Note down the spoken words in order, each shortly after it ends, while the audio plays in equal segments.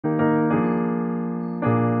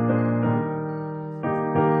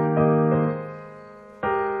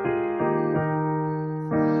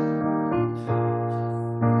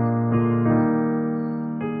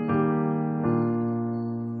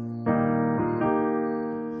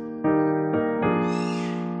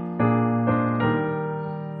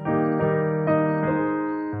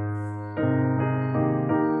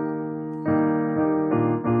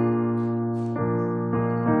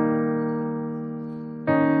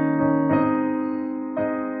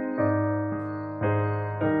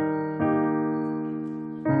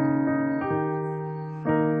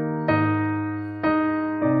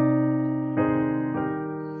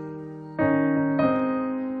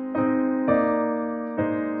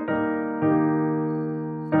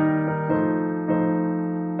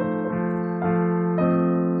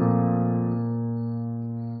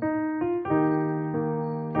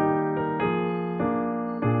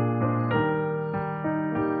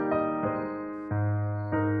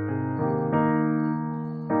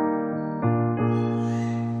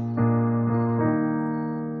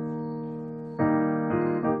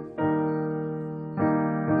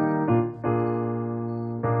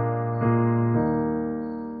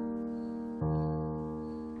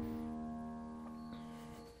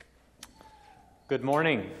Good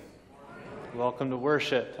morning. Welcome to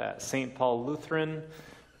worship at St. Paul Lutheran.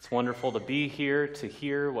 It's wonderful to be here to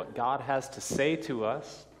hear what God has to say to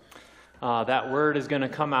us. That word is going to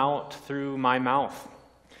come out through my mouth.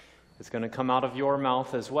 It's going to come out of your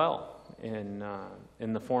mouth as well in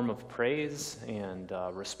the form of praise and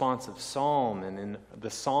responsive psalm and in the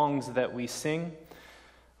songs that we sing.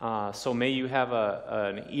 So may you have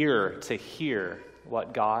an ear to hear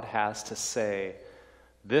what God has to say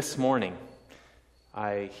this morning.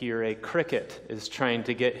 I hear a cricket is trying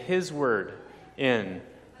to get his word in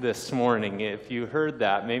this morning. If you heard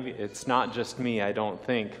that, maybe it's not just me, I don't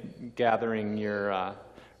think, gathering your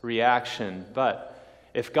reaction. But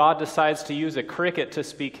if God decides to use a cricket to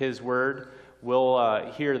speak his word, we'll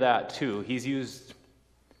hear that too. He's used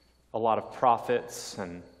a lot of prophets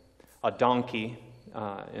and a donkey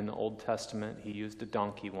in the Old Testament. He used a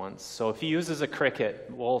donkey once. So if he uses a cricket,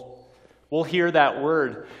 we'll hear that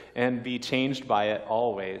word and be changed by it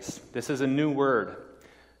always. This is a new word.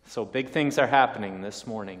 So big things are happening this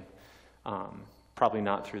morning. Probably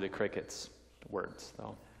not through the cricket's words,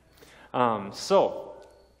 though. So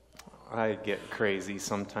I get crazy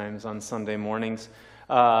sometimes on Sunday mornings.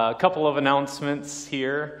 A couple of announcements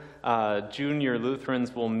here. Junior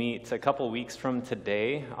Lutherans will meet a couple weeks from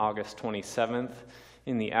today, August 27th,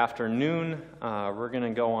 in the afternoon. We're going to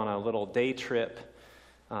go on a little day trip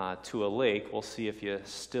to a lake. We'll see if you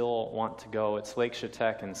still want to go. It's Lake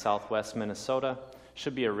Chetek in southwest Minnesota.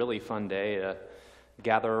 Should be a really fun day to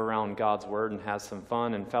gather around God's Word and have some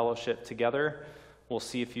fun and fellowship together. We'll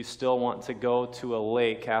see if you still want to go to a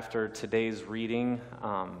lake after today's reading,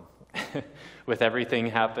 with everything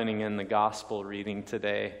happening in the gospel reading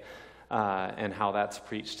today and how that's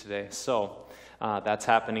preached today. So that's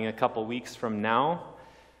happening a couple weeks from now.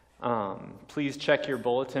 Please check your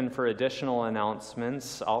bulletin for additional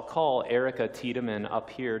announcements. I'll call Erica Tiedemann up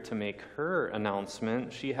here to make her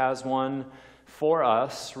announcement. She has one for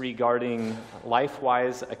us regarding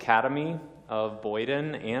LifeWise Academy of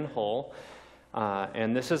Boyden and Hull.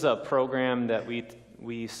 And this is a program that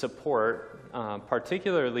we support,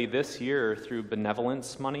 particularly this year through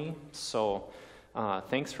benevolence money. So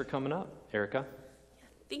thanks for coming up, Erica.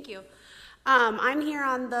 Thank you. I'm here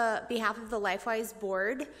on the behalf of the LifeWise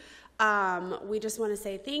board. We just want to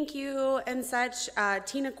say thank you and such.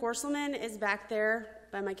 Tina Korselman is back there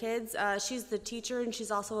by my kids. She's the teacher and she's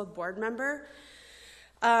also a board member.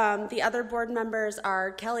 The other board members are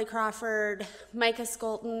Kelly Crawford, Micah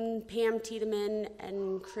Skolton, Pam Tiedemann,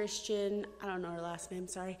 and Christian, I don't know her last name,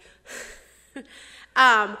 sorry.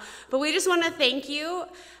 But we just want to thank you.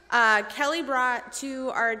 Kelly brought to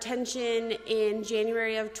our attention in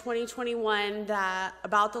January of 2021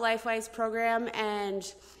 about the LifeWise program,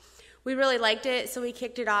 and we really liked it, so we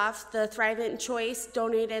kicked it off. The Thrivent Choice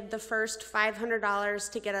donated the first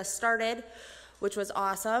 $500 to get us started, which was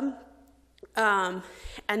awesome. And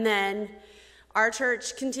then our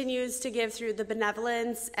church continues to give through the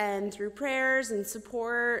benevolence and through prayers and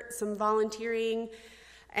support, some volunteering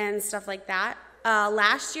and stuff like that.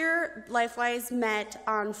 Last year, LifeWise met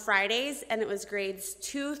on Fridays, and it was grades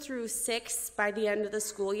 2 through 6 by the end of the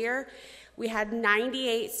school year. We had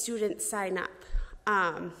 98 students sign up.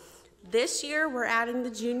 This year, we're adding the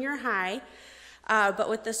junior high, but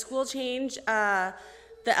with the school change, the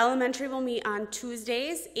elementary will meet on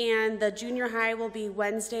Tuesdays, and the junior high will be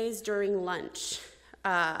Wednesdays during lunch.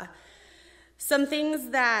 Some things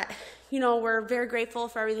that, we're very grateful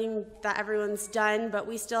for everything that everyone's done, but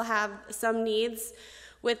we still have some needs.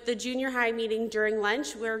 With the junior high meeting during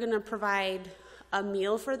lunch, we're going to provide a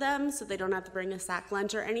meal for them so they don't have to bring a sack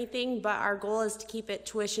lunch or anything, but our goal is to keep it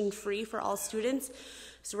tuition free for all students.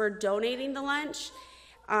 So we're donating the lunch.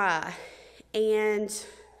 And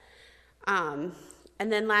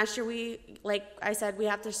then last year, like I said, we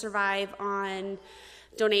have to survive on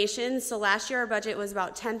donations. So last year our budget was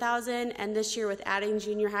about $10,000, and this year with adding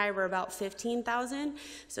junior high, we're about $15,000.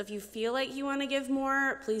 So if you feel like you want to give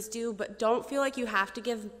more, please do, but don't feel like you have to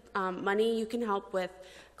give money. You can help with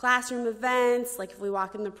classroom events, like if we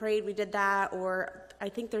walk in the parade, we did that, or I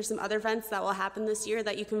think there's some other events that will happen this year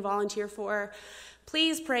that you can volunteer for.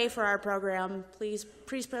 Please pray for our program. Please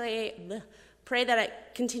pray that it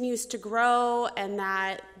continues to grow and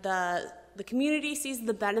that the community sees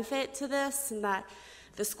the benefit to this and that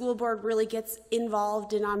the school board really gets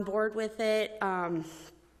involved and on board with it.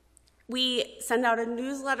 We send out a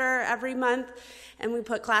newsletter every month and we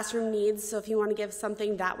put classroom needs, so if you want to give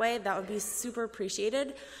something that way, that would be super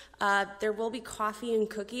appreciated. There will be coffee and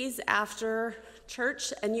cookies after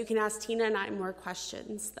church, and you can ask Tina and I more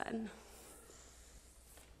questions then.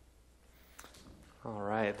 All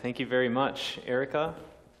right, thank you very much, Erica.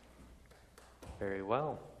 Very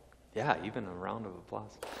well. Yeah, even a round of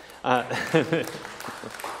applause.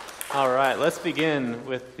 All right, let's begin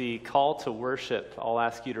with the call to worship. I'll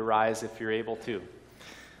ask you to rise if you're able to.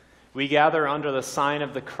 We gather under the sign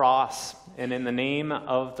of the cross and in the name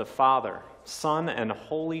of the Father, Son, and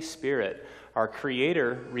Holy Spirit, our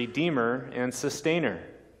Creator, Redeemer, and Sustainer.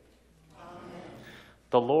 Amen.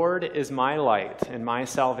 The Lord is my light and my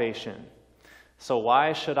salvation, so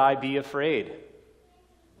why should I be afraid?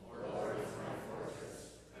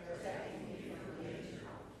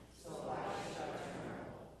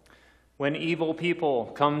 When evil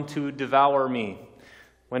people come to devour me,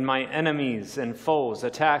 when my enemies and foes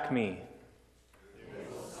attack me, they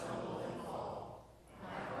will stumble and fall. My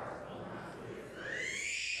heart will not be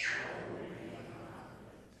afraid. I will remain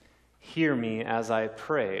confident. Hear me as I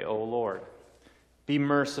pray, O Lord. Be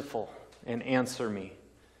merciful and answer me.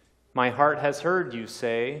 My heart has heard you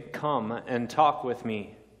say, "Come and talk with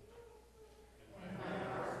me."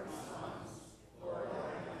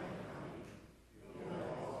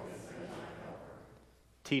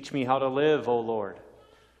 Teach me how to live, O Lord.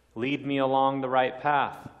 Lead me along the right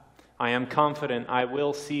path. I am confident I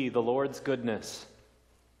will see the Lord's goodness.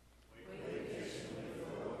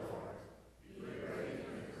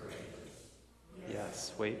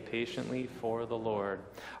 Yes, wait patiently for the Lord.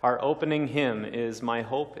 Our opening hymn is "My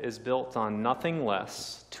Hope is Built on Nothing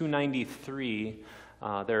Less," 293.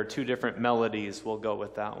 There are two different melodies. We'll go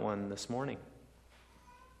with that one this morning.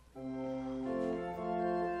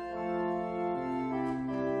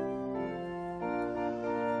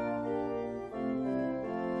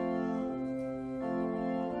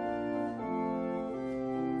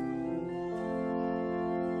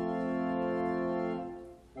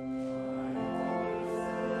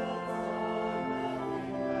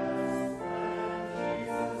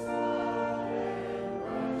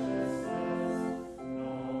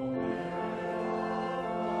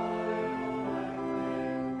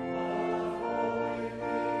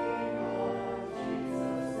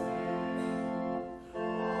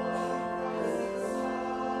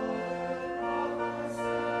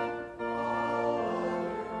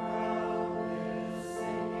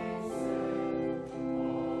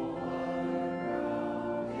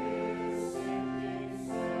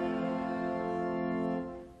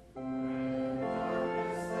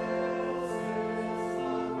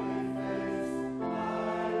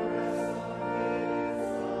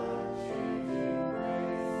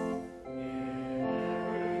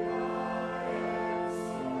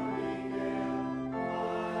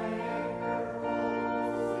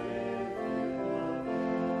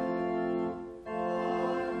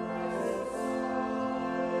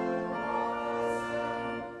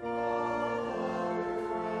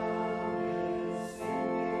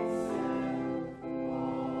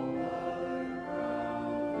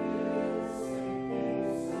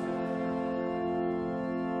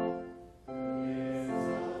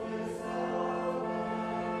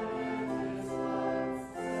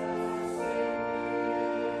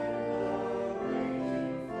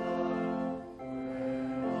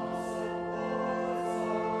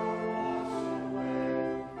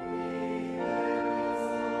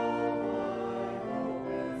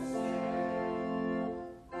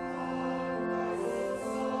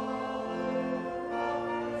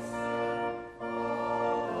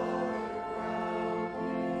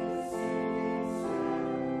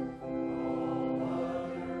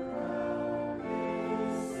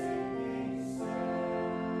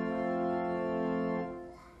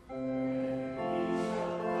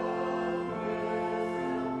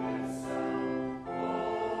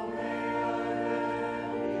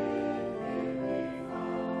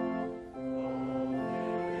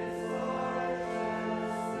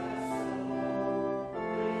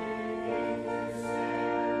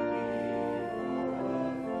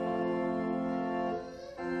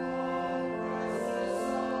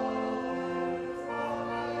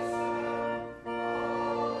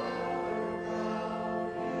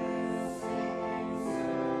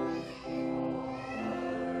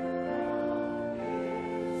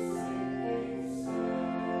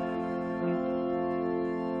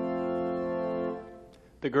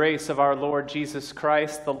 The grace of our Lord Jesus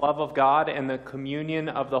Christ, the love of God, and the communion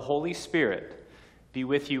of the Holy Spirit be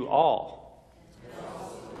with you all.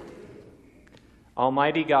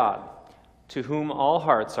 Almighty God, to whom all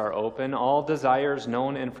hearts are open, all desires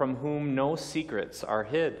known, and from whom no secrets are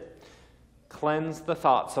hid, cleanse the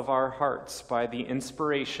thoughts of our hearts by the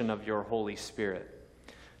inspiration of your Holy Spirit,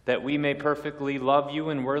 that we may perfectly love you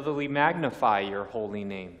and worthily magnify your holy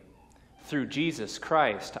name. Through Jesus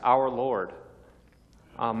Christ, our Lord.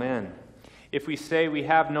 Amen. If we say we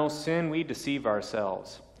have no sin, we deceive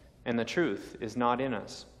ourselves, and the truth is not in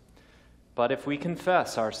us. But if we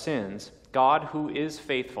confess our sins, God, who is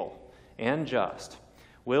faithful and just,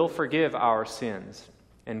 will forgive our sins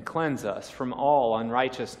and cleanse us from all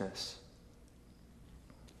unrighteousness.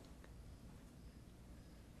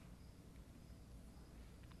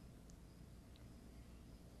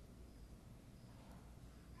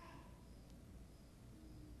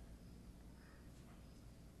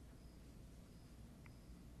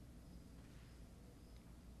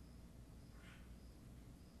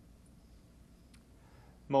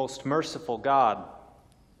 Most merciful God,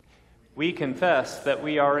 we confess that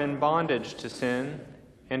we are in bondage to sin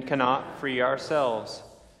and cannot free ourselves.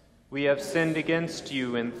 We have sinned against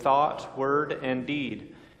you in thought, word, and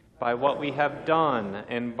deed, by what we have done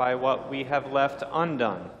and by what we have left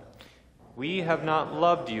undone. We have not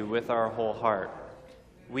loved you with our whole heart.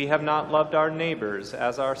 We have not loved our neighbors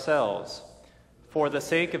as ourselves. For the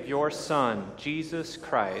sake of your Son, Jesus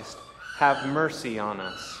Christ, have mercy on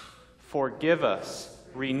us. Forgive us,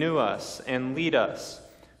 renew us, and lead us,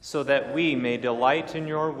 so that we may delight in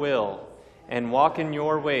your will and walk in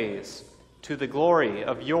your ways, to the glory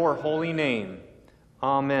of your holy name.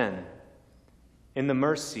 Amen. In the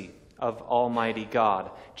mercy of Almighty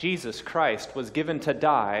God, Jesus Christ was given to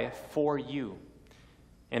die for you,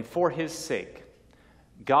 and for his sake,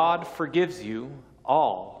 God forgives you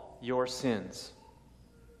all your sins.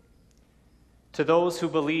 To those who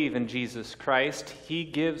believe in Jesus Christ, he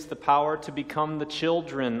gives the power to become the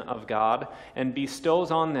children of God and bestows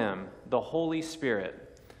on them the Holy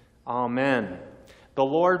Spirit. Amen. The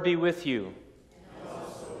Lord be with you. And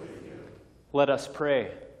also with you. Let us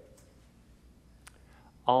pray.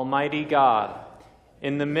 Almighty God,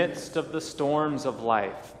 in the midst of the storms of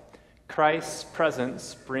life, Christ's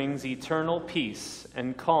presence brings eternal peace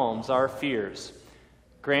and calms our fears.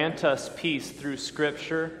 Grant us peace through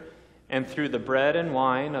Scripture and through the bread and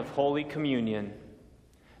wine of Holy Communion.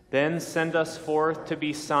 Then send us forth to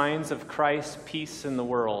be signs of Christ's peace in the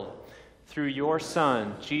world, through your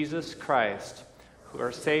Son, Jesus Christ,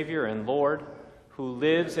 our Savior and Lord, who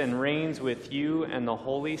lives and reigns with you and the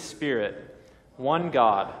Holy Spirit, one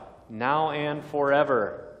God, now and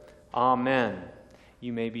forever. Amen.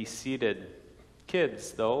 You may be seated.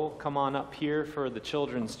 Kids, though, come on up here for the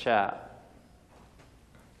children's chat.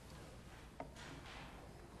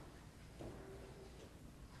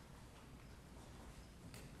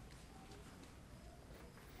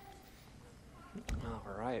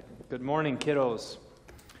 All right. Good morning, kiddos.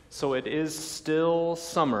 So it is still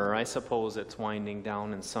summer. I suppose it's winding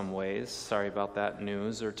down in some ways. Sorry about that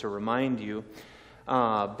news, or to remind you.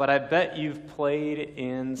 But I bet you've played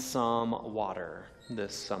in some water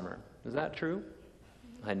this summer. Is that true?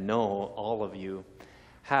 I know all of you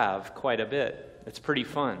have quite a bit. It's pretty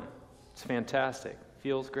fun. It's fantastic.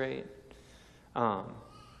 Feels great.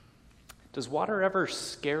 Does water ever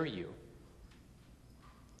scare you,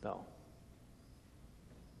 though?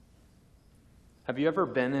 Have you ever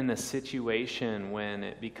been in a situation when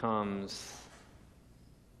it becomes,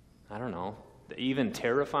 I don't know, even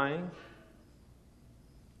terrifying?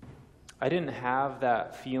 I didn't have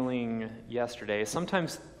that feeling yesterday.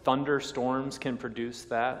 Sometimes thunderstorms can produce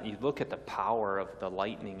that. You look at the power of the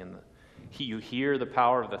lightning and you hear the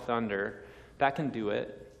power of the thunder. That can do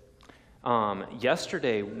it.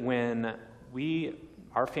 Yesterday, when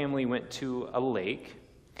our family went to a lake,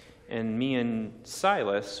 and me and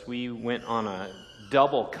Silas, we went on a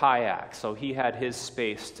double kayak. So he had his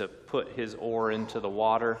space to put his oar into the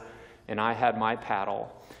water, and I had my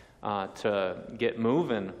paddle to get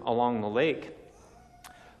moving along the lake.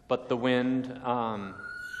 But the wind,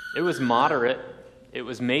 it was moderate. It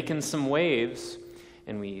was making some waves,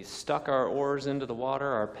 and we stuck our oars into the water,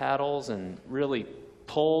 our paddles, and really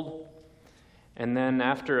pulled. And then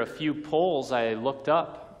after a few pulls, I looked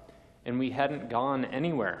up, and we hadn't gone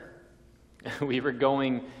anywhere. We were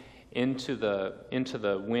going into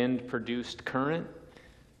the wind-produced current,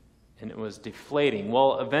 and it was deflating.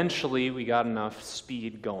 Well, eventually we got enough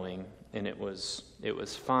speed going, and it was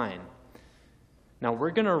fine. Now we're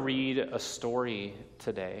going to read a story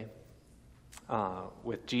today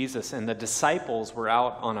with Jesus, and the disciples were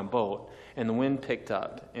out on a boat, and the wind picked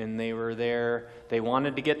up, and they were there. They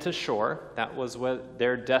wanted to get to shore. That was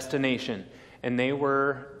their destination, and they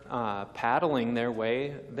were paddling their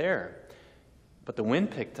way there. But the wind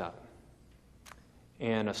picked up,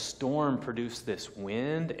 and a storm produced this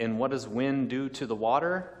wind. And what does wind do to the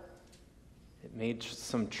water? It made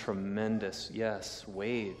some tremendous,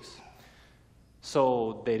 waves.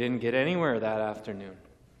 So they didn't get anywhere that afternoon.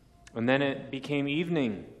 And then it became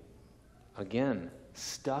evening. Again,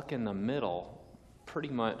 stuck in the middle, pretty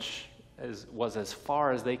much was as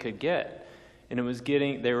far as they could get. And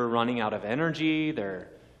they were running out of energy. Their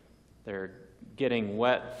They're getting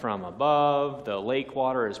wet from above. The lake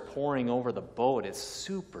water is pouring over the boat. It's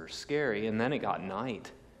super scary. And then it got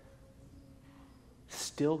night.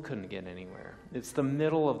 Still couldn't get anywhere. It's the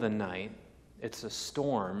middle of the night. It's a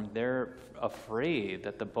storm. They're afraid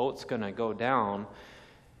that the boat's going to go down.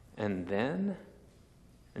 And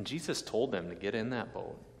Jesus told them to get in that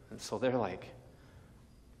boat. And so they're like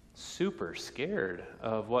super scared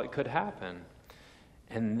of what could happen.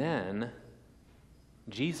 And then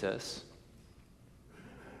Jesus,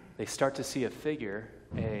 they start to see a figure,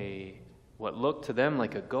 what looked to them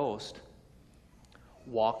like a ghost,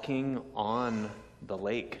 walking on the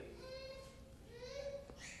lake.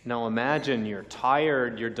 Now imagine you're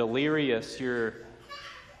tired, you're delirious, you're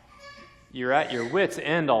at your wit's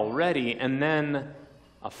end already, and then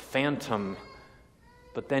a phantom.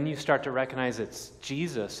 But then you start to recognize it's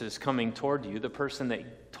Jesus is coming toward you, the person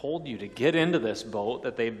that told you to get into this boat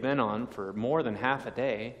that they've been on for more than half a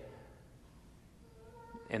day.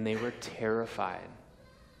 And they were terrified.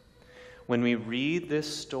 When we read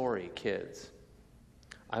this story, kids,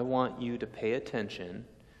 I want you to pay attention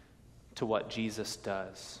to what Jesus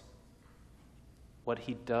does, what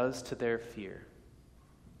he does to their fear.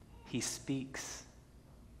 He speaks.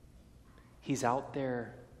 He's out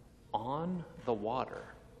there on the water,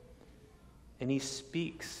 and he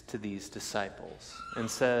speaks to these disciples and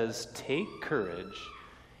says, "Take courage,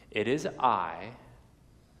 it is I,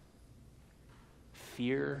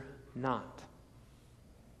 fear not."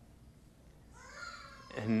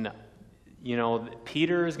 And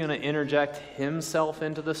Peter is going to interject himself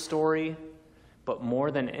into the story, but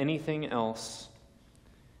more than anything else,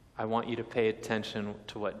 I want you to pay attention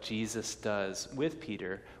to what Jesus does with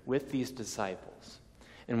Peter, with these disciples.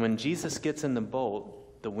 And when Jesus gets in the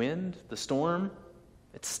boat, the wind, the storm,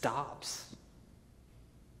 it stops.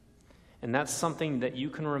 And that's something that you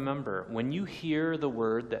can remember when you hear the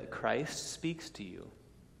word that Christ speaks to you.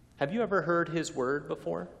 Have you ever heard his word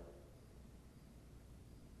before?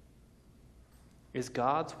 Is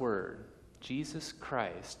God's word, Jesus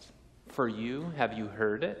Christ, for you? Have you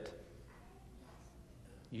heard it?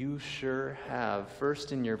 You sure have.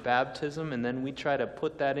 First in your baptism, and then we try to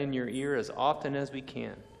put that in your ear as often as we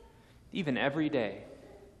can. Even every day.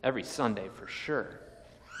 Every Sunday for sure.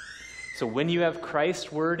 So when you have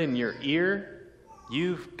Christ's word in your ear,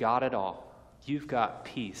 you've got it all. You've got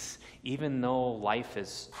peace. Even though life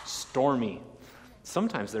is stormy.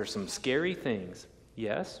 Sometimes there's some scary things.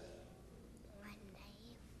 Yes? One day,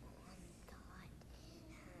 Mom thought I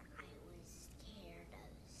was scared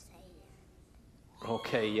of sand.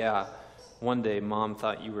 Okay, yeah. One day, Mom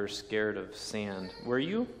thought you were scared of sand. Were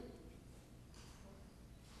you?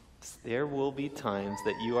 There will be times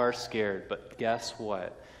that you are scared, but guess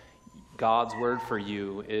what? God's word for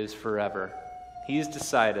you is forever. He's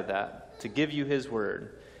decided that, to give you his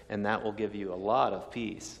word, and that will give you a lot of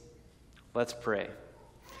peace. Let's pray.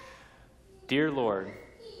 Dear Lord,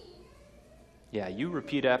 yeah, you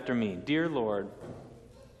repeat after me. Dear Lord,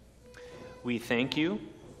 we thank you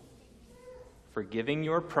for giving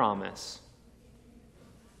your promise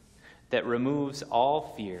that removes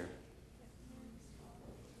all fear.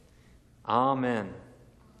 Amen.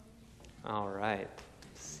 All right.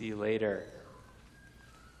 See you later.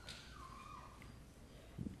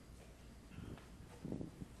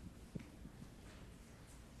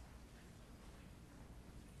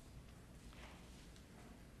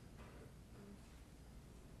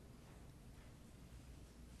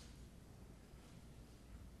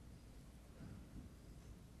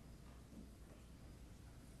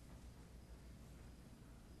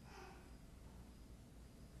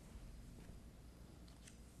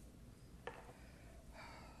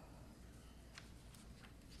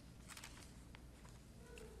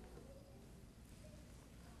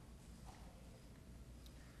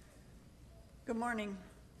 Good morning.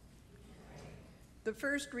 The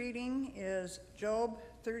first reading is Job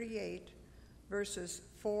 38, verses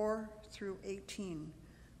 4 through 18,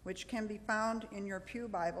 which can be found in your pew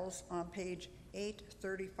Bibles on page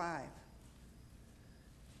 835.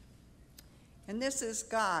 And this is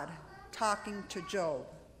God talking to Job.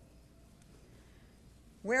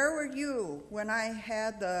 Where were you when I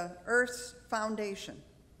had the earth's foundation?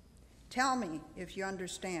 Tell me if you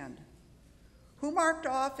understand. Who marked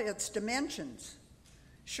off its dimensions?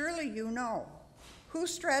 Surely you know. Who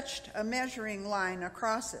stretched a measuring line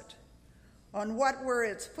across it? On what were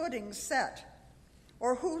its footings set?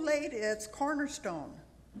 Or who laid its cornerstone?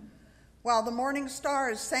 While the morning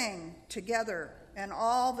stars sang together and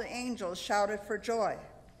all the angels shouted for joy.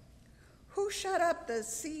 Who shut up the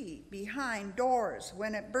sea behind doors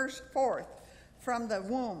when it burst forth from the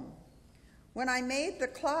womb? When I made the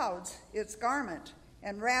clouds its garment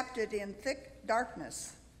and wrapped it in thick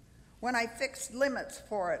darkness, when I fixed limits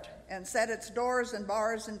for it and set its doors and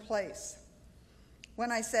bars in place,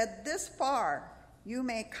 when I said, this far you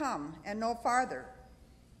may come and no farther,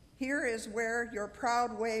 here is where your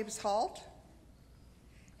proud waves halt?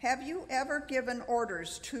 Have you ever given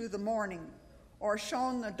orders to the morning, or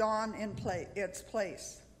shown the dawn in its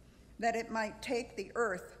place, that it might take the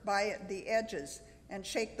earth by the edges and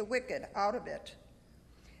shake the wicked out of it?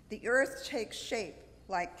 The earth takes shape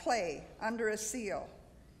like clay under a seal.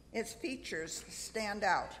 Its features stand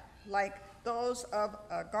out like those of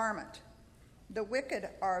a garment. The wicked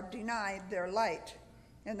are denied their light,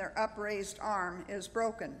 and their upraised arm is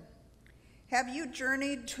broken. Have you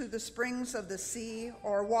journeyed to the springs of the sea,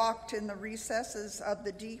 or walked in the recesses of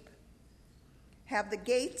the deep? Have the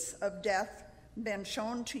gates of death been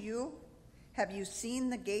shown to you? Have you seen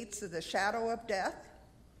the gates of the shadow of death?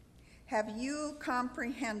 Have you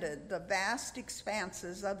comprehended the vast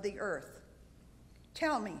expanses of the earth?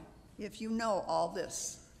 Tell me if you know all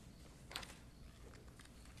this.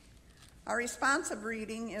 Our responsive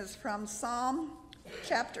reading is from Psalm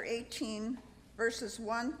chapter 18, verses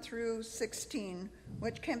 1 through 16,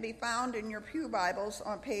 which can be found in your pew Bibles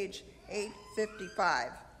on page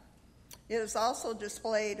 855. It is also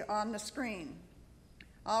displayed on the screen.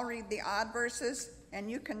 I'll read the odd verses, and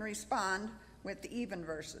you can respond with the even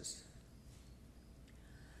verses.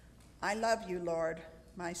 I love you, Lord,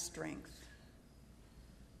 my strength.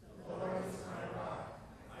 The Lord is my rock,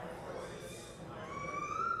 my fortress, and my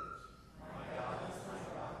deliverer. My God is my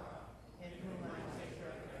rock, in whom I take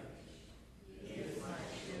refuge. He is my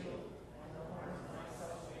shield and the horn of my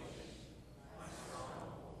salvation, my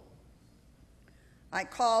stronghold. I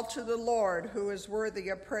call to the Lord, who is worthy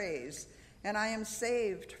of praise, and I am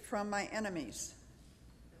saved from my enemies.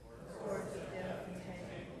 The cords of death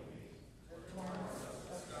entangled me, the torrents of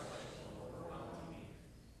destruction overwhelmed me.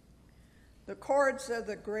 The cords of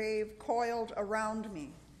the grave coiled around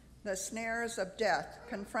me. The snares of death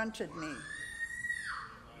confronted me.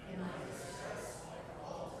 In my distress, I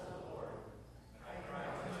called to the Lord. I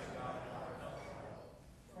cried to my God for help.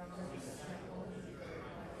 From his temple he heard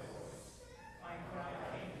my voice. My cry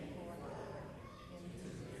came before the Lord into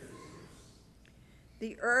his ears.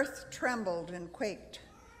 The earth trembled and quaked,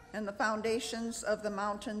 and the foundations of the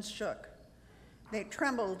mountains shook. They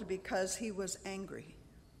trembled because he was angry.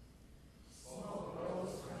 Smoke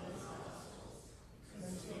rose from his nostrils.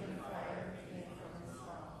 Consuming fire came from his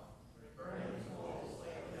mouth. Burning coals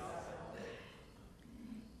lay about him.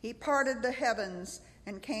 He parted the heavens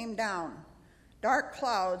and came down. Dark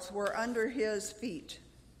clouds were under his feet.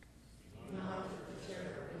 He mounted the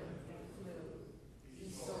cherubim and flew.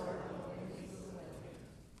 He soared on the wings of the wind.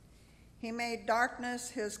 He made darkness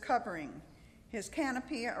his covering, his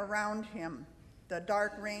canopy around him, the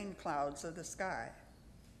dark rain clouds of the sky.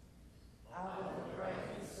 Out of the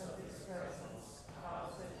brightness of his presence,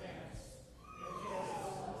 clouds advanced. It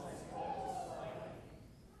dazzled like bolts of lightning.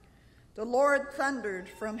 The Lord thundered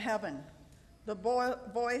from heaven. The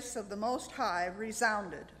voice of the Most High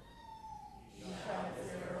resounded. He shot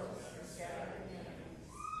his arrows and scattered the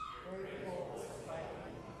enemies. Great bolts of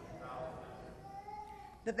lightning enveloped them.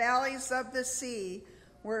 The valleys of the sea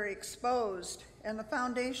were exposed, and the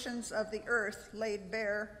foundations of the earth laid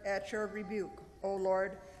bare at your rebuke, O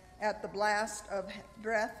Lord, at the blast of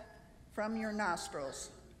breath from your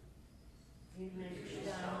nostrils. He reached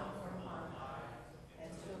down from on high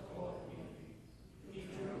and took hold of me. He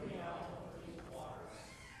drew me out of deep waters.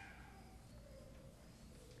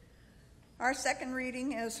 Our second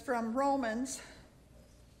reading is from Romans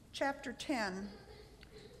chapter 10,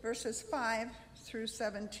 verses 5 through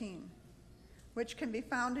 17, which can be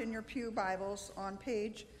found in your pew Bibles on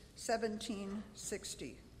page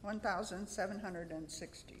 1760.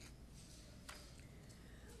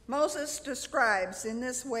 Moses describes in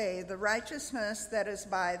this way the righteousness that is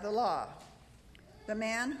by the law. The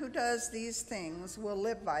man who does these things will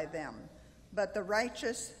live by them, but the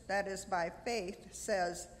righteous that is by faith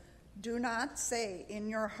says, do not say in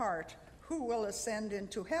your heart, who will ascend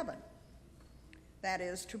into heaven? That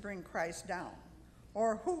is, to bring Christ down.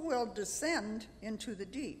 Or who will descend into the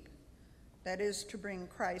deep? That is, to bring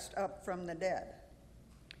Christ up from the dead.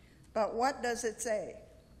 But what does it say?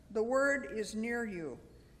 The word is near you.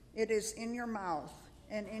 It is in your mouth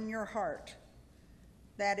and in your heart.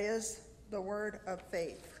 That is the word of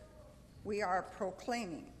faith we are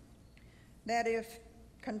proclaiming. That if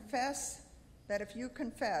you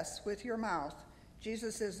confess with your mouth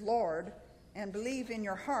Jesus is Lord and believe in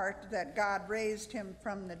your heart that God raised him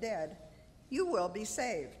from the dead, you will be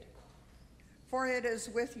saved. For it is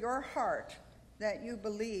with your heart that you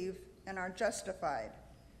believe and are justified,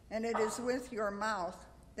 and it is with your mouth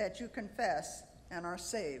that you confess and are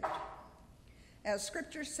saved. As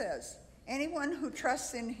Scripture says, anyone who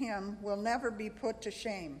trusts in him will never be put to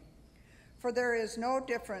shame, for there is no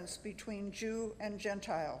difference between Jew and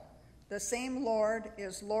Gentile. The same Lord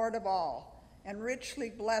is Lord of all, and richly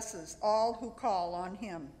blesses all who call on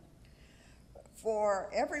him. For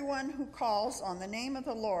everyone who calls on the name of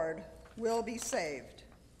the Lord will be saved.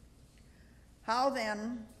 How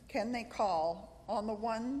then can they call on the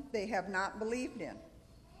one they have not believed in?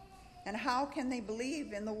 And how can they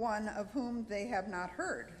believe in the one of whom they have not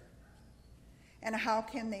heard? And how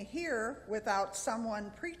can they hear without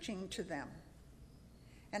someone preaching to them?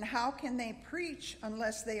 And how can they preach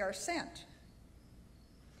unless they are sent?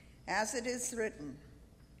 As it is written,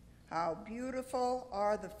 how beautiful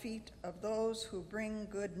are the feet of those who bring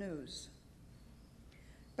good news.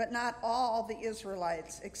 But not all the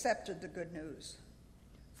Israelites accepted the good news.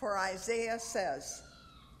 For Isaiah says,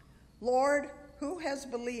 Lord, who has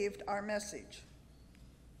believed our message?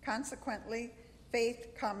 Consequently,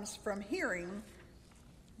 faith comes from hearing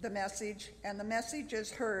the message, and the message is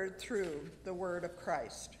heard through the word of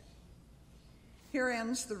Christ. Here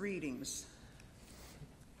ends the readings.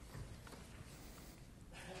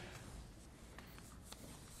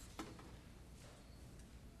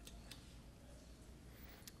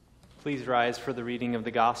 Please rise for the reading of the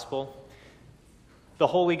Gospel. The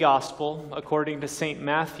Holy Gospel according to St.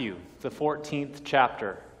 Matthew, the 14th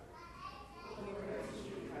chapter.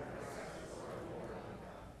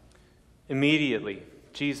 Immediately,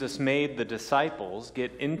 Jesus made the disciples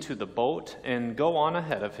get into the boat and go on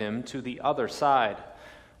ahead of him to the other side,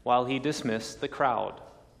 while he dismissed the crowd.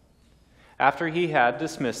 After he had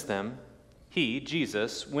dismissed them, he,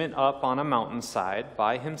 Jesus, went up on a mountainside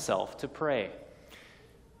by himself to pray.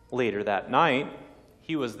 Later that night,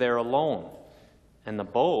 he was there alone, and the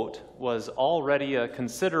boat was already a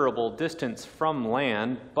considerable distance from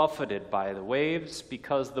land, buffeted by the waves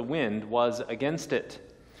because the wind was against it.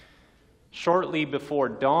 Shortly before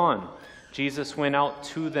dawn, Jesus went out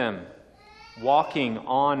to them, walking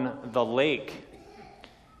on the lake.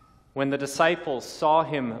 When the disciples saw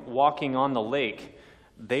him walking on the lake,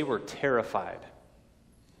 they were terrified.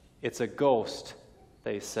 "It's a ghost,"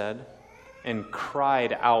 they said, and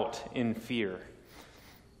cried out in fear.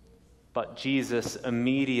 But Jesus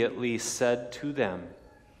immediately said to them,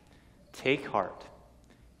 "Take heart,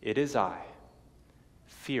 it is I.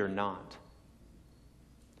 Fear not."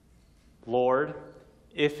 "Lord,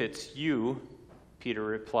 if it's you," Peter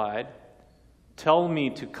replied, "tell me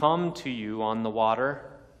to come to you on the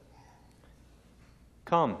water."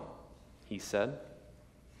 "Come," he said.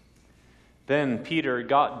 Then Peter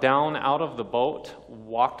got down out of the boat,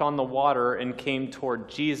 walked on the water, and came toward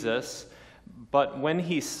Jesus. But when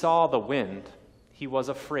he saw the wind, he was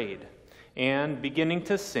afraid, and beginning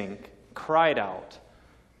to sink, cried out,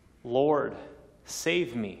 "Lord,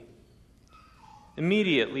 save me."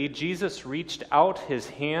 Immediately Jesus reached out his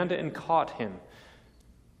hand and caught him.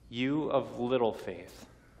 "You of little faith,"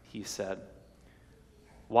 he said,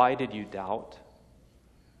 "why did you doubt?"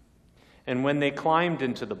 And when they climbed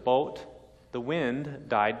into the boat, the wind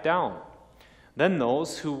died down. Then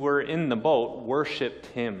those who were in the boat worshipped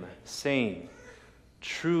him, saying,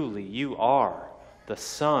 "Truly you are the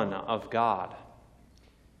Son of God."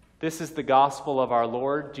 This is the gospel of our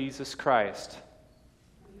Lord Jesus Christ.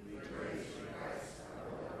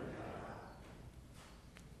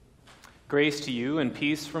 Grace to you and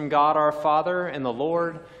peace from God our Father and the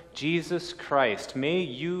Lord Jesus Christ. May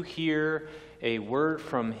you hear a word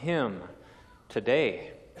from him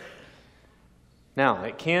today. Now,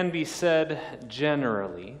 it can be said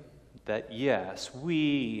generally that yes,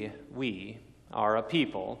 we are a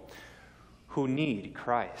people who need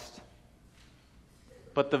Christ.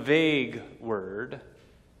 But the vague word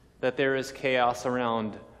that there is chaos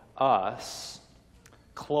around us,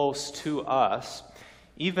 close to us,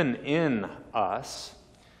 even in us,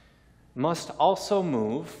 must also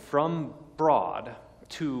move from broad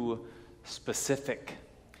to specific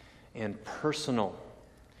and personal.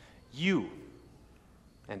 You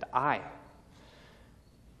and I.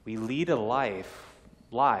 We lead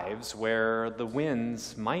lives where the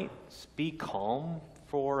winds might be calm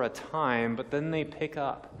for a time, but then they pick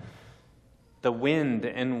up. The wind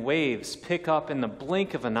and waves pick up in the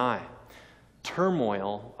blink of an eye.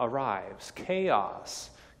 Turmoil arrives.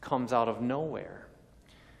 Chaos comes out of nowhere.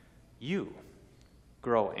 You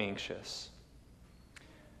grow anxious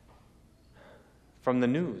from the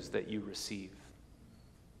news that you receive.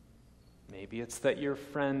 Maybe it's that your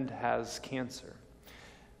friend has cancer,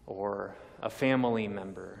 or a family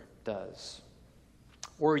member does,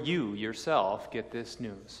 or you yourself get this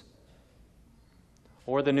news.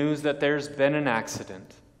 or the news that there's been an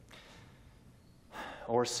accident,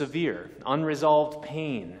 or severe, unresolved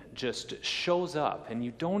pain just shows up and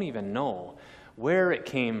you don't even know where it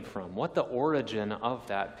came from, what the origin of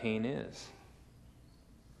that pain is.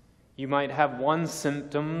 You might have one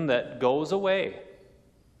symptom that goes away,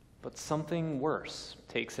 but something worse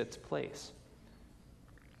takes its place.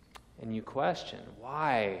 And you question,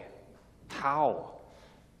 why? How?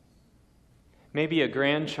 Maybe a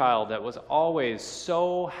grandchild that was always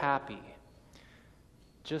so happy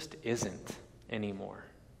just isn't anymore.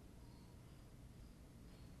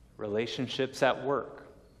 Relationships at work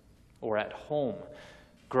or at home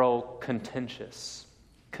grow contentious.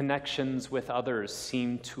 Connections with others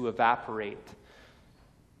seem to evaporate.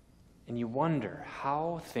 And you wonder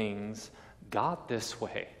how things got this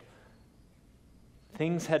way.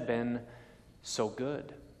 Things had been so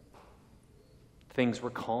good. Things were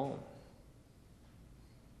calm.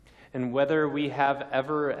 And whether we have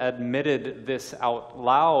ever admitted this out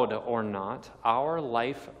loud or not, our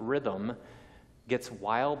life rhythm gets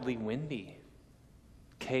wildly windy,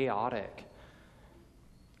 chaotic.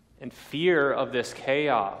 And fear of this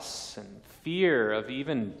chaos and fear of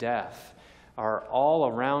even death are all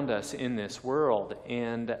around us in this world,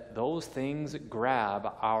 and those things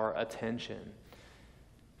grab our attention.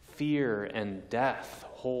 Fear and death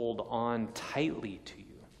hold on tightly to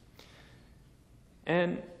you.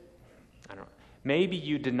 And I don't know, maybe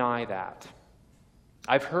you deny that.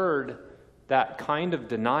 I've heard that kind of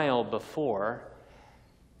denial before.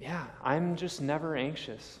 Yeah, I'm just never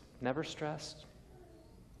anxious, never stressed.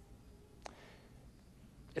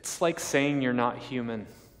 It's like saying you're not human.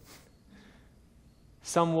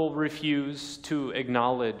 Some will refuse to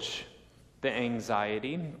acknowledge the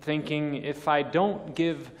anxiety, thinking if I don't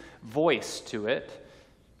give voice to it,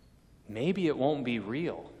 maybe it won't be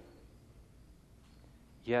real.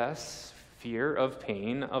 Yes, fear of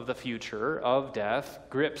pain, of the future, of death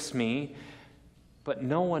grips me, but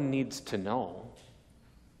no one needs to know.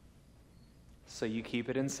 So you keep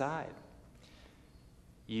it inside.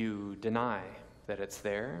 You deny that it's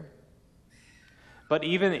there. But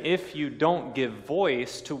even if you don't give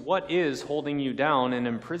voice to what is holding you down and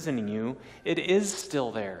imprisoning you, it is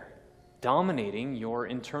still there, dominating your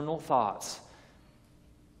internal thoughts.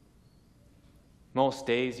 Most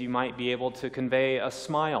days you might be able to convey a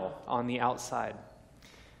smile on the outside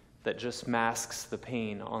that just masks the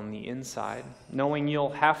pain on the inside, knowing you'll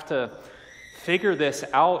have to figure this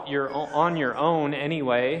out on your own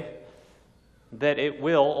anyway, that it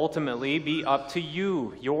will ultimately be up to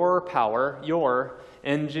you, your power, your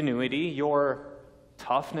ingenuity, your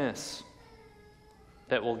toughness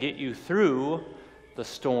that will get you through the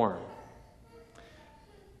storm.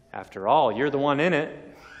 After all, you're the one in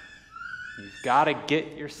it. You've got to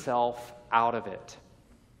get yourself out of it.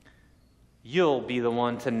 You'll be the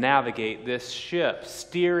one to navigate this ship,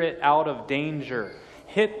 steer it out of danger,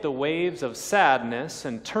 hit the waves of sadness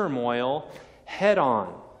and turmoil head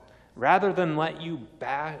on, rather than let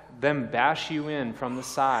them bash you in from the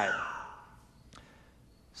side.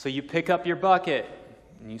 So you pick up your bucket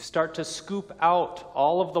and you start to scoop out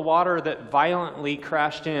all of the water that violently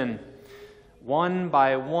crashed in. One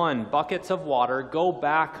by one, buckets of water go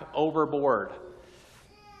back overboard.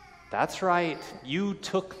 That's right, you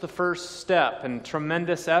took the first step, and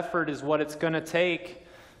tremendous effort is what it's going to take.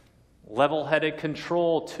 Level-headed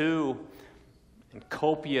control, too, and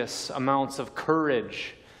copious amounts of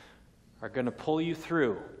courage are going to pull you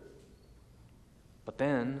through. But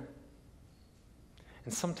then,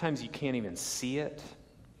 and sometimes you can't even see it,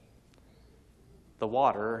 the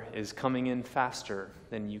water is coming in faster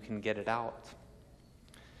than you can get it out.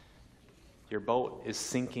 Your boat is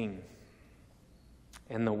sinking.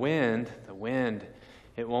 And the wind,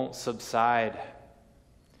 it won't subside.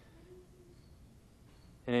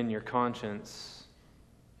 And in your conscience,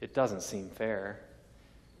 it doesn't seem fair.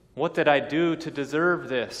 What did I do to deserve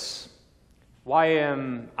this? Why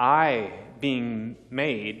am I being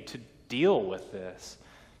made to deal with this?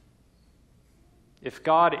 If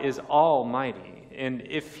God is almighty, and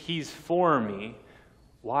if He's for me,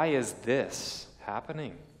 why is this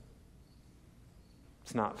happening?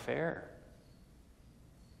 It's not fair.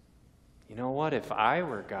 You know what? If I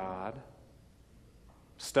were God,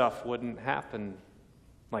 stuff wouldn't happen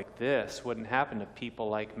like this, wouldn't happen to people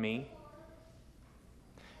like me.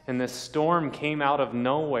 And this storm came out of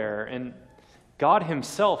nowhere, and God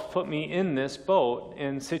Himself put me in this boat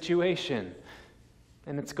and situation.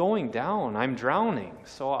 And it's going down. I'm drowning.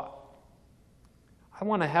 So I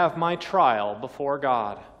want to have my trial before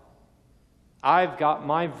God. I've got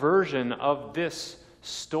my version of this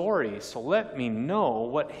story, so let me know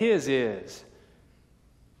what His is.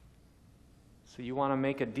 So So you want to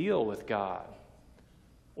make a deal with God,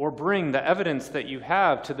 or bring the evidence that you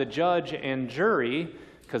have to the judge and jury,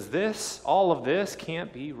 because all of this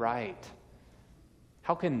can't be right.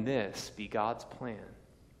 How can this be God's plan?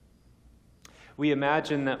 We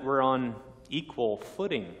imagine that we're on equal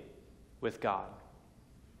footing with God,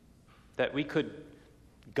 that we could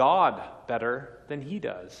God better than he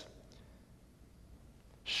does.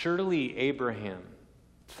 Surely Abraham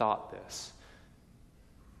thought this,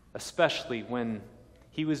 especially when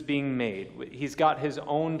he was being made. He's got his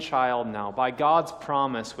own child now by God's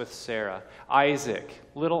promise with Sarah. Isaac,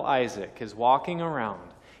 little Isaac, is walking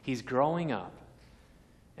around. He's growing up.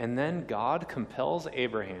 And then God compels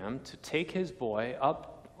Abraham to take his boy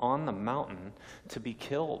up on the mountain to be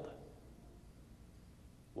killed.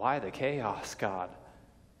 Why the chaos, God?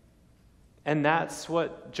 And that's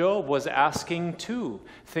what Job was asking too.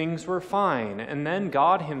 Things were fine. And then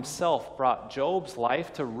God himself brought Job's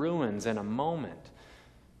life to ruins in a moment.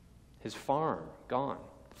 His farm gone,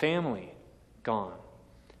 family gone,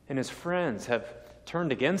 and his friends have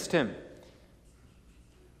turned against him.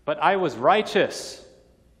 But I was righteous,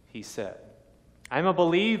 he said. I'm a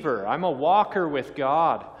believer. I'm a walker with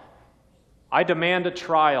God. I demand a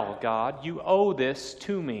trial, God. You owe this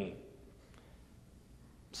to me.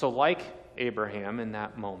 So like Abraham in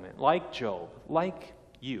that moment, like Job, like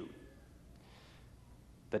you,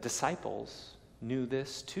 the disciples knew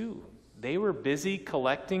this too. They were busy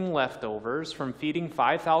collecting leftovers from feeding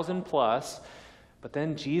 5,000 plus, but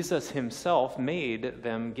then Jesus himself made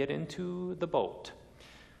them get into the boat.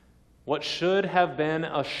 What should have been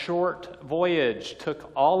a short voyage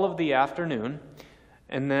took all of the afternoon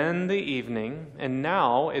and then the evening, and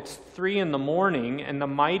now it's 3 a.m, and the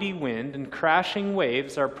mighty wind and crashing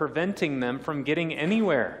waves are preventing them from getting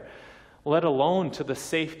anywhere, let alone to the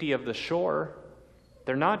safety of the shore.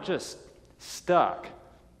 They're not just stuck.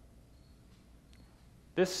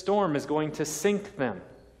 This storm is going to sink them.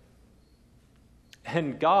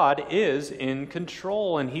 And God is in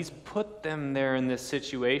control, and he's put them there in this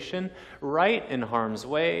situation, right in harm's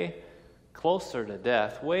way, closer to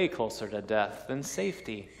death, way closer to death than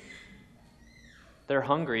safety. They're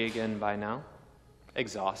hungry again by now,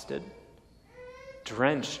 exhausted,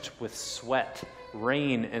 drenched with sweat,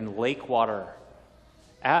 rain, and lake water,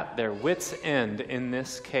 at their wits' end in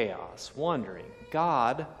this chaos, wondering,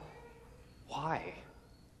 God, why?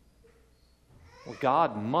 Well,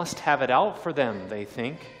 God must have it out for them, they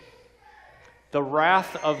think. The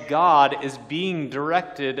wrath of God is being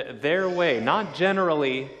directed their way, not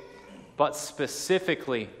generally, but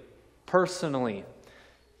specifically, personally.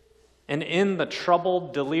 And in the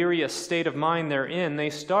troubled, delirious state of mind they're in, they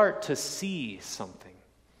start to see something.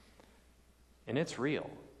 And it's real.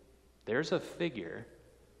 There's a figure.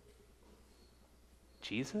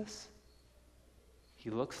 Jesus? He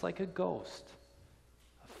looks like a ghost,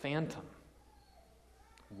 a phantom,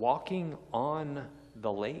 walking on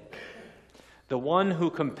the lake. The one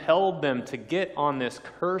who compelled them to get on this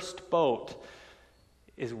cursed boat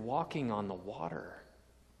is walking on the water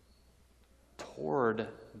toward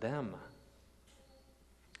them.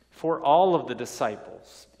 For all of the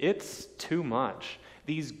disciples, it's too much.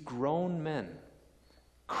 These grown men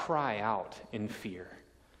cry out in fear.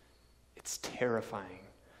 It's terrifying.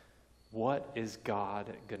 What is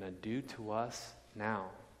God going to do to us now?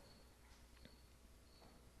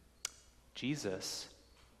 Jesus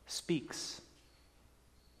speaks.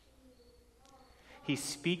 He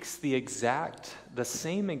speaks the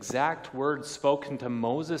same exact words spoken to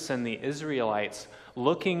Moses and the Israelites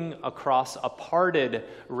looking across a parted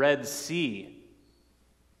Red Sea,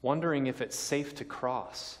 wondering if it's safe to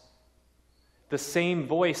cross. The same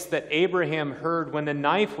voice that Abraham heard when the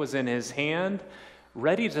knife was in his hand,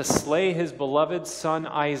 ready to slay his beloved son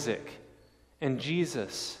Isaac. And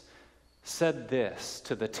Jesus said this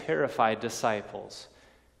to the terrified disciples,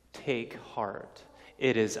 "Take heart,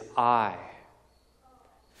 it is I.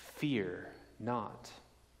 Fear not.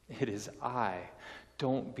 It is I.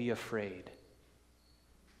 Don't be afraid."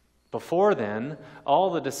 Before then,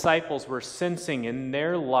 all the disciples were sensing in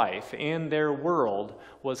their life and their world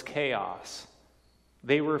was chaos.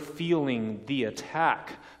 They were feeling the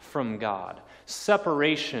attack from God,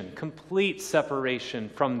 separation, complete separation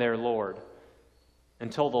from their Lord,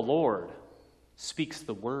 until the Lord speaks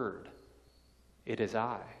the word, "It is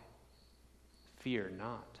I. Fear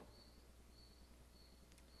not."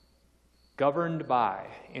 Governed by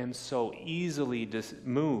and so easily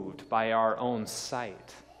moved by our own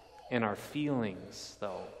sight and our feelings,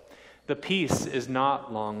 though, the peace is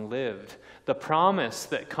not long-lived. The promise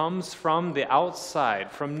that comes from the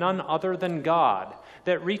outside, from none other than God,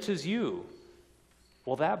 that reaches you,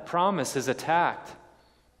 well, that promise is attacked.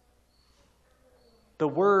 The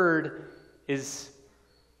word is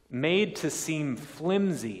made to seem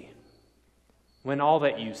flimsy when all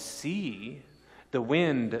that you see, the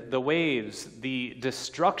wind, the waves, the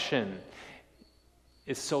destruction,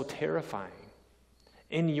 is so terrifying.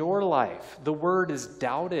 In your life, the word is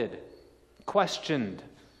doubted, questioned.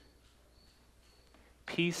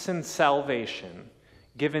 Peace and salvation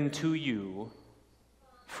given to you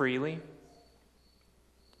freely.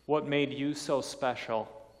 What made you so special?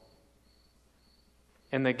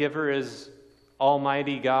 And the giver is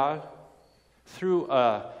Almighty God through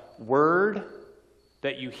a word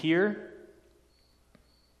that you hear.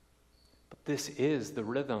 But this is the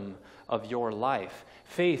rhythm of your life.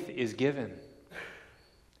 Faith is given.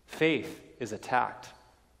 Faith is attacked.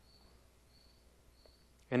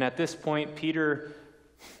 And at this point, Peter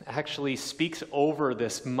actually speaks over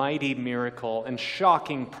this mighty miracle and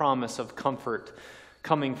shocking promise of comfort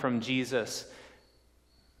coming from Jesus.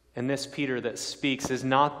 And this Peter that speaks is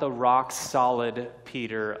not the rock-solid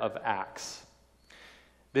Peter of Acts.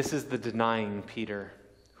 This is the denying Peter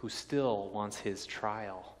who still wants his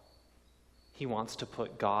trial. He wants to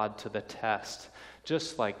put God to the test,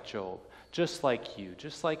 just like Job, just like you,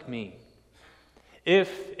 just like me.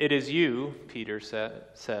 If it is you, Peter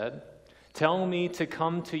said, tell me to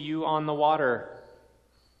come to you on the water.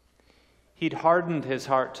 He'd hardened his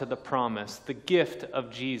heart to the promise, the gift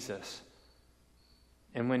of Jesus.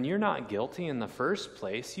 And when you're not guilty in the first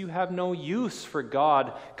place, you have no use for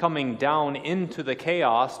God coming down into the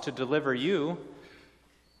chaos to deliver you.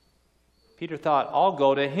 Peter thought, I'll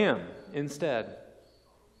go to him instead.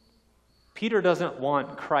 Peter doesn't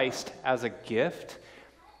want Christ as a gift.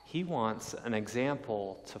 He wants an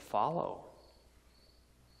example to follow.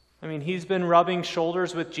 I mean, he's been rubbing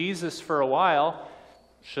shoulders with Jesus for a while.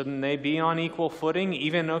 Shouldn't they be on equal footing,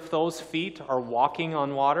 even if those feet are walking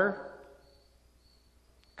on water?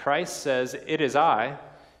 Christ says, it is I.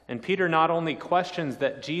 And Peter not only questions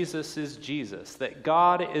that Jesus is Jesus, that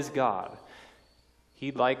God is God.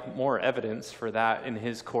 He'd like more evidence for that in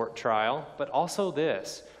his court trial, but also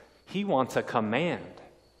this. He wants a command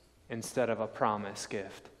instead of a promise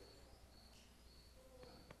gift.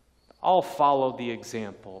 I'll follow the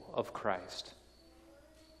example of Christ.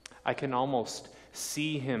 I can almost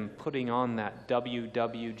see him putting on that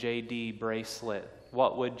WWJD bracelet.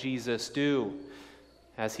 What would Jesus do?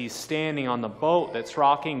 As he's standing on the boat that's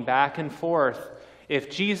rocking back and forth.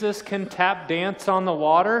 If Jesus can tap dance on the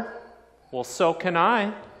water, well, so can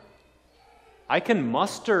I. I can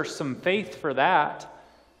muster some faith for that.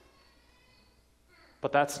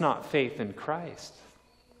 But that's not faith in Christ.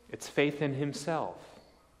 It's faith in himself.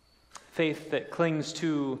 Faith that clings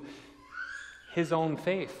to his own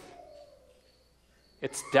faith.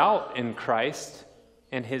 It's doubt in Christ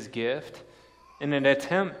and his gift in an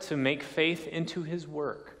attempt to make faith into his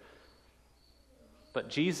work. But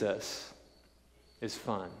Jesus is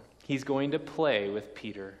fun. He's going to play with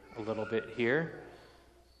Peter a little bit here.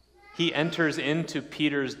 He enters into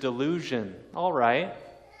Peter's delusion. All right,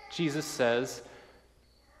 Jesus says,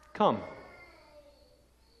 come.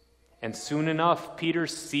 And soon enough, Peter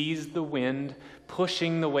sees the wind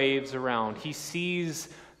pushing the waves around. He sees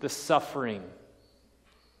the suffering.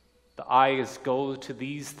 The eyes go to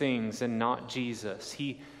these things and not Jesus.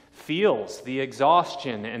 He feels the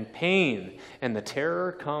exhaustion and pain, and the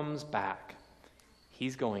terror comes back.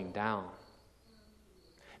 He's going down.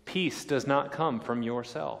 Peace does not come from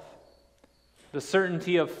yourself. The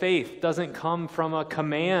certainty of faith doesn't come from a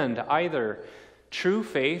command either. True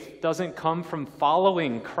faith doesn't come from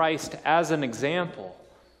following Christ as an example.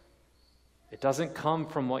 It doesn't come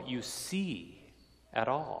from what you see at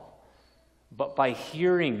all, but by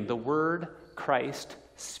hearing the word Christ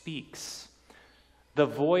speaks. The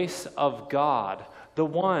voice of God, the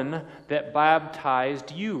one that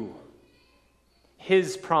baptized you.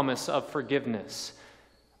 His promise of forgiveness,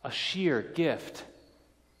 a sheer gift.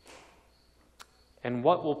 And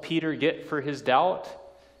what will Peter get for his doubt?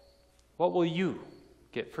 What will you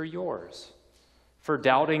get for yours? For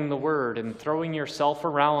doubting the word and throwing yourself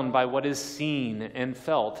around by what is seen and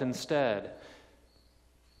felt instead.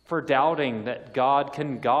 For doubting that God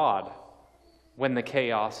can God when the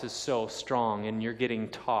chaos is so strong and you're getting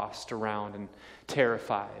tossed around and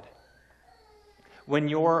terrified. When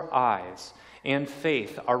your eyes and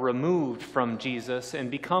faith are removed from Jesus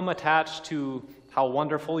and become attached to how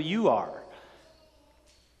wonderful you are,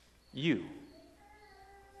 you,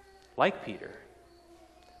 like Peter,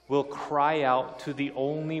 will cry out to the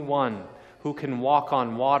only one who can walk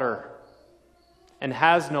on water and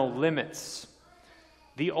has no limits,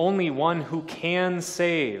 the only one who can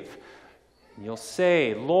save. And you'll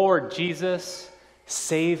say, Lord Jesus,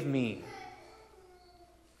 save me.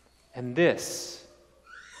 And this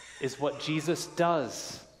is what Jesus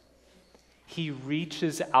does. He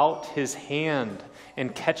reaches out his hand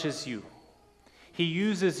and catches you. He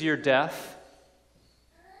uses your death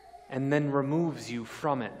and then removes you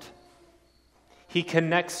from it. He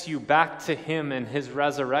connects you back to him and his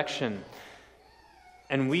resurrection.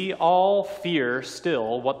 And we all fear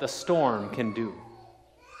still what the storm can do.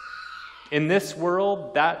 In this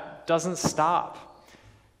world, that doesn't stop.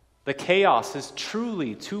 The chaos is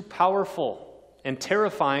truly too powerful and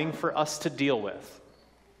terrifying for us to deal with.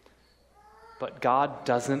 But God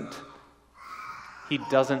doesn't. He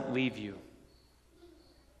doesn't leave you.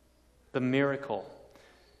 The miracle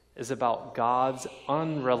is about God's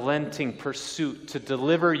unrelenting pursuit to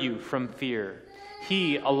deliver you from fear.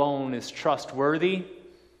 He alone is trustworthy.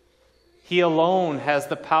 He alone has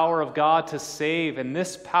the power of God to save, and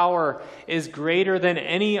this power is greater than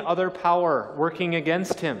any other power working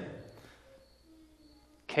against him.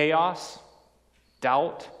 Chaos,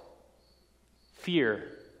 doubt, fear,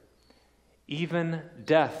 even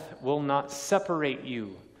death will not separate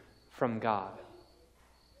you from God.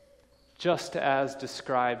 Just as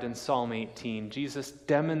described in Psalm 18, Jesus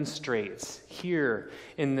demonstrates here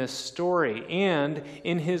in this story and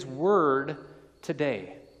in his word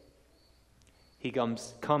today. He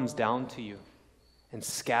comes down to you and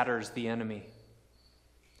scatters the enemy.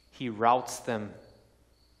 He routs them.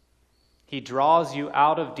 He draws you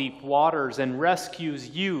out of deep waters and rescues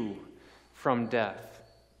you from death.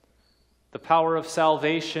 The power of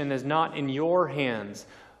salvation is not in your hands,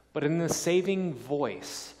 but in the saving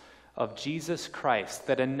voice of Jesus Christ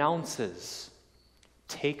that announces,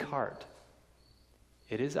 "Take heart,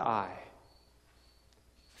 it is I.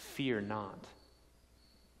 Fear not."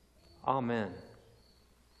 Amen.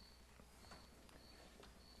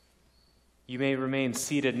 You may remain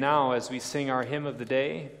seated now as we sing our hymn of the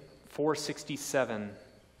day, 467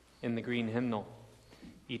 in the green hymnal.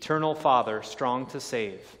 Eternal Father, strong to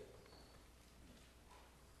save.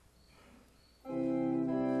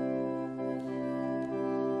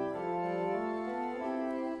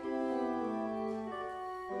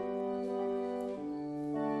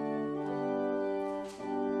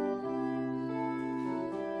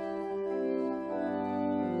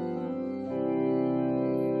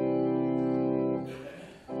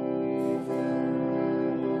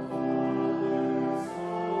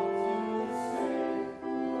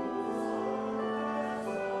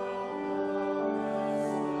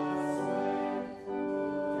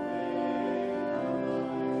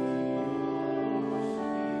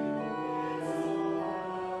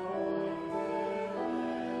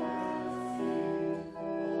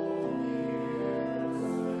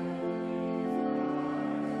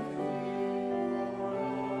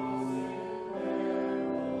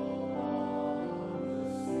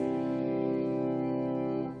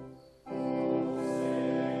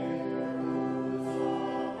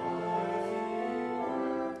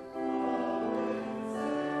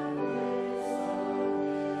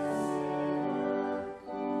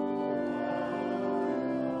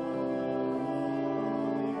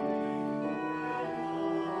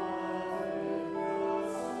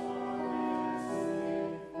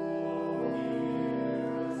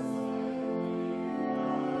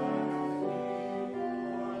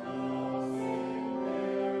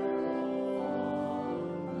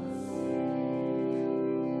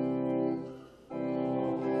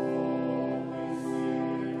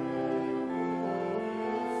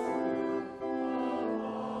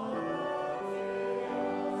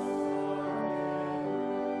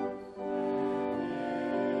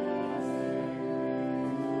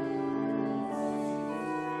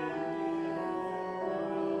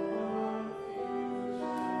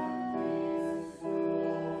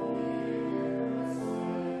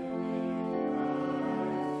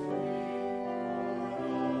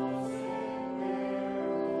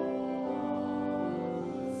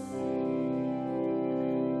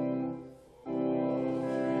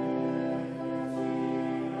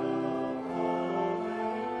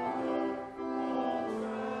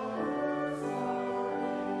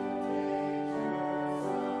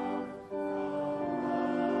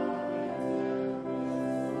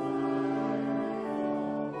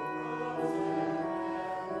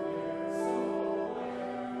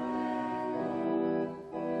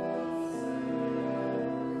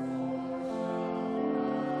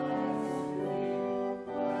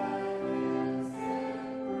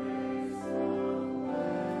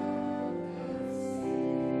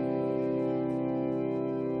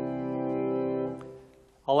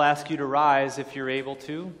 I'll ask you to rise if you're able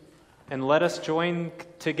to, and let us join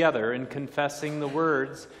together in confessing the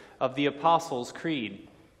words of the Apostles' Creed.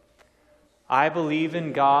 I believe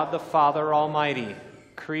in God the Father Almighty,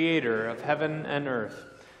 creator of heaven and earth.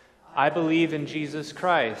 I believe in Jesus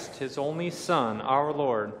Christ, his only Son, our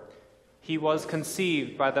Lord. He was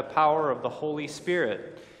conceived by the power of the Holy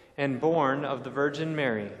Spirit and born of the Virgin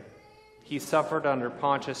Mary. He suffered under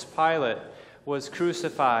Pontius Pilate, was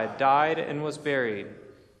crucified, died, and was buried.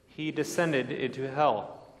 He descended into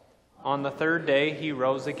hell. On the third day he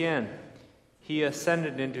rose again. He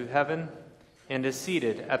ascended into heaven and is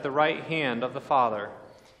seated at the right hand of the Father.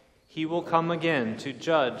 He will come again to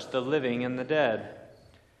judge the living and the dead.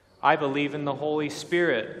 I believe in the Holy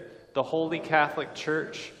Spirit, the Holy Catholic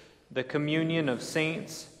Church, the communion of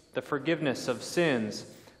saints, the forgiveness of sins,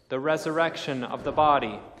 the resurrection of the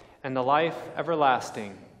body, and the life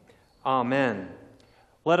everlasting. Amen.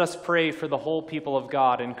 Let us pray for the whole people of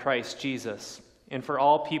God in Christ Jesus, and for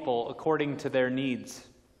all people according to their needs.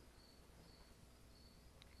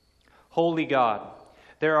 Holy God,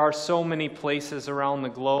 there are so many places around the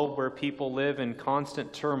globe where people live in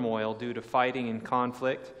constant turmoil due to fighting and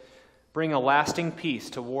conflict. Bring a lasting peace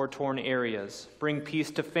to war-torn areas. Bring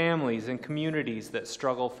peace to families and communities that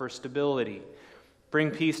struggle for stability.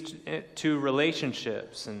 Bring peace to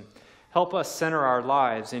relationships and help us center our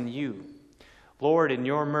lives in you. Lord, in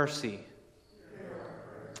your mercy,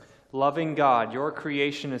 loving God, your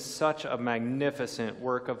creation is such a magnificent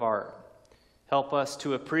work of art. Help us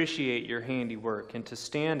to appreciate your handiwork and to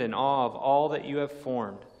stand in awe of all that you have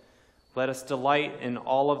formed. Let us delight in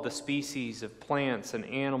all of the species of plants and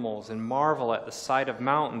animals and marvel at the sight of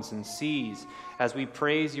mountains and seas as we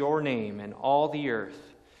praise your name in all the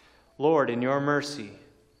earth. Lord, in your mercy.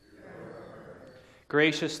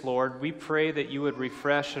 Gracious Lord, we pray that you would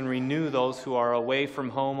refresh and renew those who are away from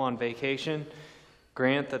home on vacation.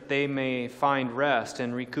 Grant that they may find rest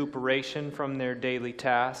and recuperation from their daily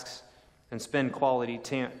tasks and spend quality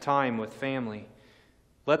time with family.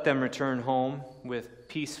 Let them return home with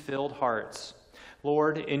peace-filled hearts.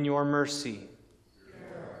 Lord, in your mercy.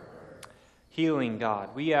 Healing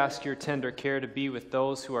God, we ask your tender care to be with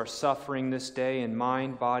those who are suffering this day in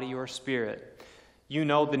mind, body, or spirit. You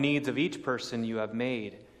know the needs of each person you have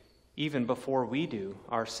made, even before we do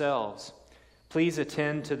ourselves. Please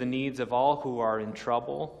attend to the needs of all who are in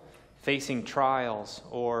trouble, facing trials,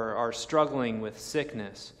 or are struggling with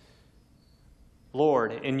sickness.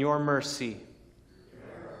 Lord, in your mercy.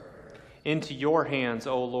 Into your hands,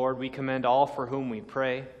 O Lord, we commend all for whom we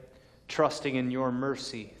pray, trusting in your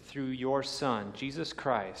mercy through your Son, Jesus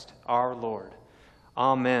Christ, our Lord.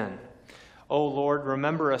 Amen. O Lord,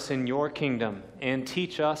 remember us in your kingdom and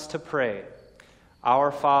teach us to pray.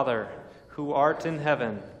 Our Father, who art in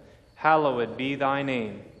heaven, hallowed be thy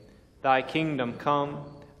name. Thy kingdom come,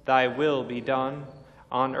 thy will be done,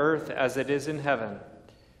 on earth as it is in heaven.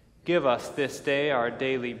 Give us this day our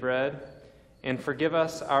daily bread, and forgive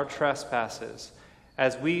us our trespasses,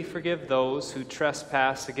 as we forgive those who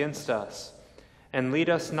trespass against us. And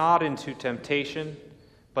lead us not into temptation,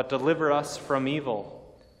 but deliver us from evil.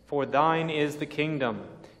 For thine is the kingdom,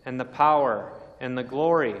 and the power, and the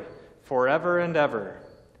glory, forever and ever.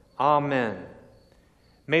 Amen.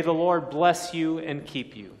 May the Lord bless you and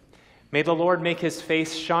keep you. May the Lord make his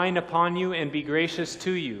face shine upon you and be gracious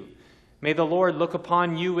to you. May the Lord look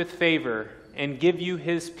upon you with favor and give you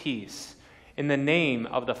his peace. In the name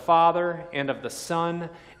of the Father, and of the Son,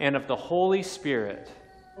 and of the Holy Spirit.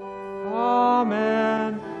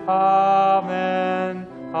 Amen, amen,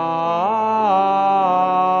 amen.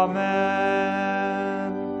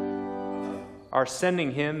 Our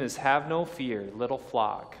sending hymn is Have No Fear, Little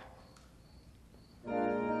Flock.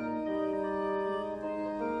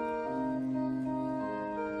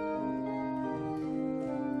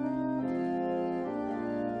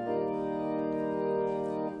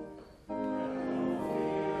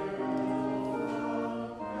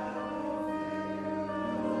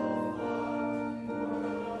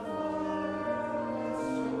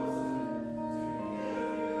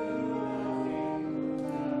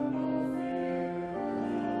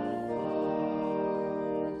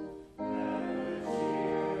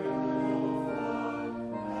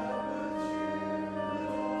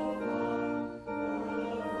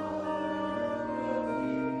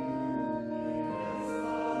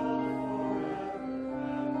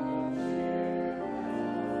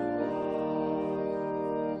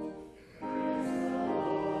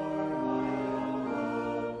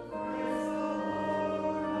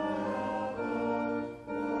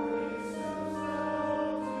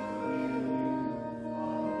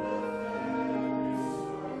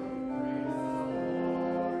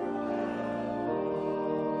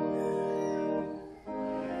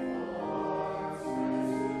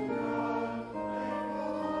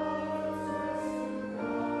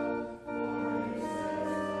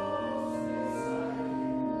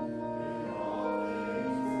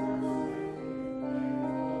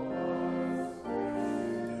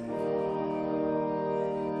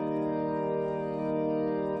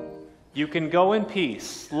 You can go in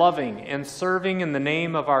peace, loving and serving in the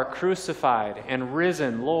name of our crucified and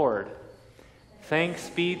risen Lord. Thanks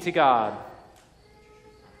be to God.